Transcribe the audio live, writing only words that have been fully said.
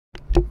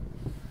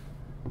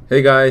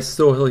Hey guys,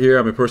 Sto Hill here.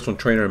 I'm a personal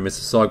trainer in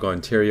Mississauga,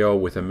 Ontario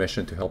with a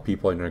mission to help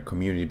people in our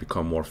community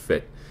become more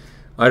fit.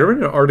 I read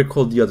an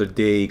article the other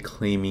day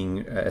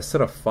claiming a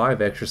set of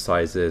 5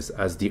 exercises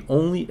as the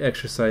only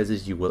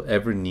exercises you will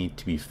ever need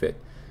to be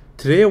fit.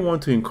 Today I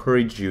want to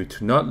encourage you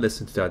to not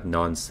listen to that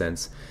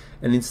nonsense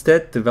and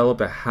instead develop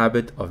a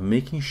habit of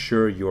making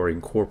sure you are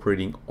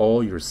incorporating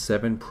all your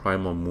 7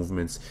 primal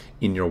movements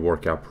in your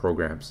workout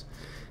programs.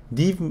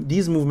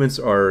 These movements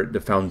are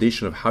the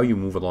foundation of how you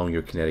move along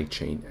your kinetic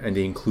chain, and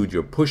they include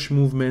your push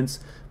movements,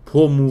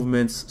 pull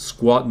movements,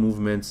 squat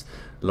movements,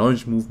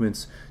 lunge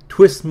movements,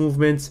 twist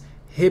movements,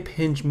 hip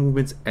hinge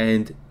movements,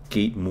 and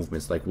gait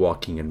movements like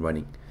walking and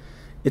running.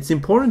 It's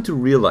important to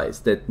realize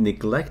that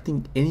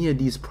neglecting any of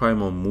these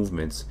primal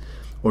movements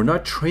or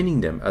not training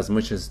them as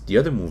much as the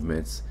other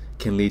movements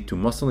can lead to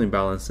muscle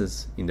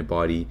imbalances in the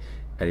body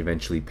and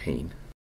eventually pain.